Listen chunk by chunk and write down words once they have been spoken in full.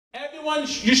everyone,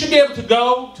 you should be able to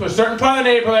go to a certain part of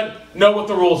the neighborhood, know what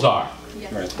the rules are.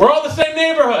 Yes. Right. We're all the same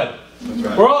neighborhood.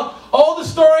 Right. We're all Old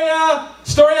Astoria,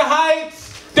 Astoria Heights.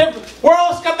 We're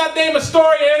all got that name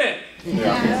Astoria in it.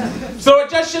 Yeah. So it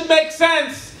just should make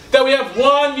sense that we have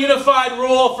one unified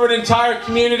rule for an entire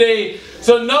community,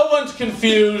 so no one's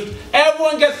confused,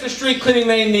 everyone gets the street cleaning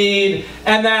they need,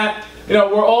 and that, you know,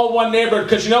 we're all one neighborhood.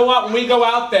 Because you know what, when we go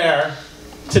out there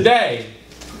today,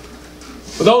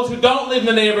 for those who don't live in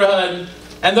the neighborhood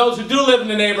and those who do live in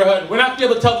the neighborhood, we're not going to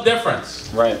be able to tell the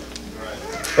difference. Right.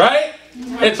 Right?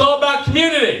 It's all about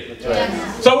community. That's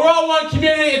right. So we're all one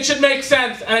community, it should make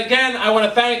sense. And again, I want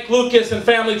to thank Lucas and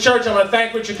Family Church. I want to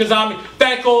thank Richard Kazami.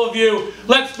 Thank all of you.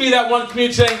 Let's be that one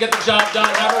community today and get the job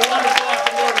done. Have a wonderful